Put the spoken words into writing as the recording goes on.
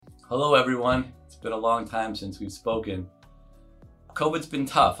Hello everyone. It's been a long time since we've spoken. COVID's been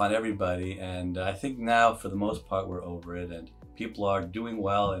tough on everybody, and I think now for the most part we're over it and people are doing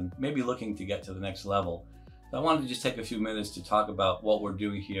well and maybe looking to get to the next level. So I wanted to just take a few minutes to talk about what we're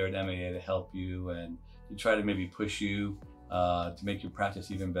doing here at MAA to help you and to try to maybe push you to make your practice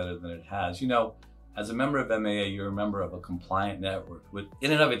even better than it has. You know, as a member of MAA, you're a member of a compliant network, which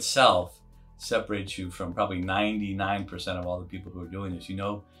in and of itself separates you from probably 99% of all the people who are doing this. You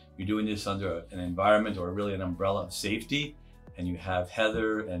know, you're doing this under an environment or really an umbrella of safety, and you have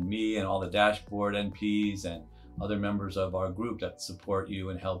Heather and me and all the dashboard NPs and other members of our group that support you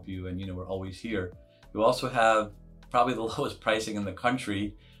and help you, and you know, we're always here. You also have probably the lowest pricing in the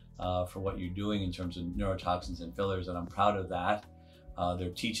country for what you're doing in terms of neurotoxins and fillers, and I'm proud of that. There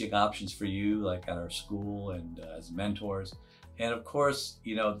are teaching options for you, like at our school and as mentors. And of course,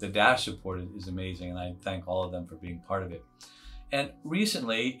 you know, the Dash support is amazing, and I thank all of them for being part of it. And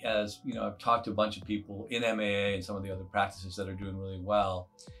recently, as you know, I've talked to a bunch of people in MAA and some of the other practices that are doing really well.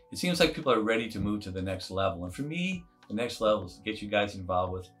 It seems like people are ready to move to the next level. And for me, the next level is to get you guys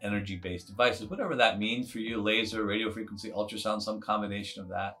involved with energy-based devices, whatever that means for you: laser, radio frequency, ultrasound, some combination of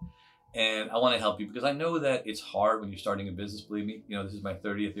that. And I want to help you because I know that it's hard when you're starting a business. Believe me, you know, this is my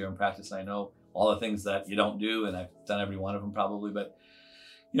 30th year in practice, and I know all the things that you don't do, and I've done every one of them probably, but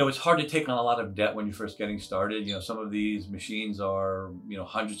you know, it's hard to take on a lot of debt when you're first getting started. You know, some of these machines are, you know,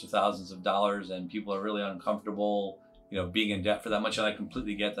 hundreds of thousands of dollars, and people are really uncomfortable, you know, being in debt for that much, and I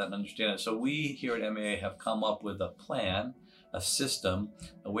completely get that and understand it. So we here at MAA have come up with a plan, a system,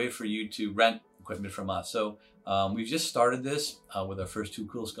 a way for you to rent equipment from us. So we've just started this with our first 2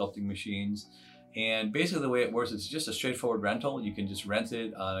 cool sculpting machines. And basically the way it works is just a straightforward rental. You can just rent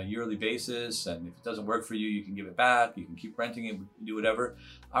it on a yearly basis, and if it doesn't work for you, you can give it back, you can keep renting it, do whatever.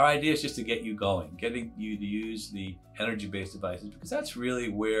 Our idea is just to get you going, getting you to use the energy-based devices, because that's really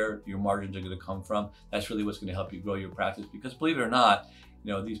where your margins are going to come from. That's really what's going to help you grow your practice, because believe it or not,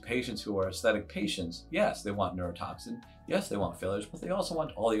 you know, these patients who are aesthetic patients, yes, they want neurotoxin, yes, they want fillers, but they also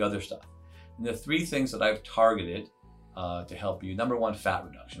want all the other stuff. And the 3 things that I've targeted to help you: number 1, fat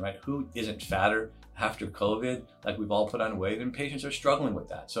reduction, right? Who isn't fatter after COVID? Like, we've all put on weight, and patients are struggling with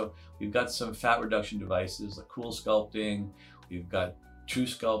that. So we've got some fat reduction devices like Cool Sculpting, we've got True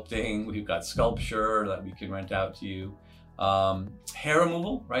Sculpting, we've got Sculpture that we can rent out to you. Hair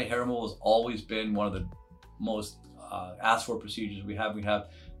removal, right? Hair removal has always been one of the most asked for procedures we have. We have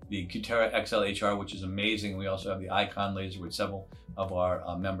the Cutera XL HR, which is amazing. We also have the Icon laser, which several of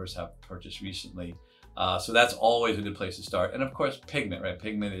our members have purchased recently. So that's always a good place to start. And of course, pigment, right?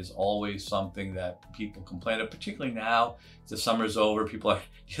 Pigment is always something that people complain of, particularly now. The summer's over, people are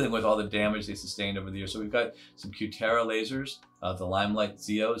dealing with all the damage they sustained over the years. So we've got some Cutera lasers, the Limelight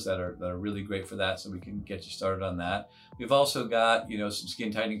Zeos that are really great for that, so we can get you started on that. We've also got, you know, some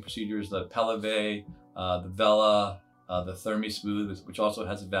skin tightening procedures, the Pelave, the Vela, the ThermiSmooth, which also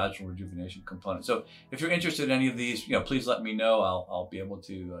has a vaginal rejuvenation component. So if you're interested in any of these, you know, please let me know. I'll be able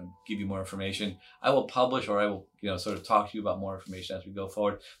to give you more information. I will publish, or I will, you know, sort of talk to you about more information as we go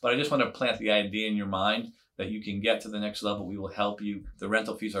forward. But I just want to plant the idea in your mind that you can get to the next level. We will help you. The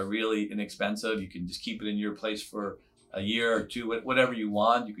rental fees are really inexpensive. You can just keep it in your place for a year or 2, whatever you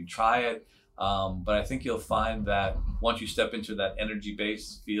want. You can try it. But I think you'll find that once you step into that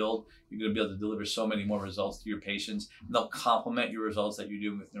energy-based field, you're going to be able to deliver so many more results to your patients, and they'll complement your results that you're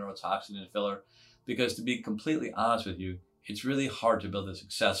doing with neurotoxin and filler. Because to be completely honest with you, it's really hard to build a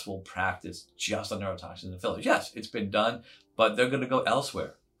successful practice just on neurotoxins and fillers. Yes, it's been done, but they're going to go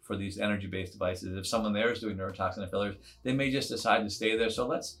elsewhere for these energy-based devices. If someone there is doing neurotoxin and fillers, they may just decide to stay there. So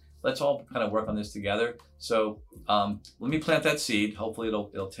let's all kind of work on this together. So let me plant that seed. Hopefully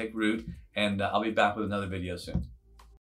it'll take root, and I'll be back with another video soon.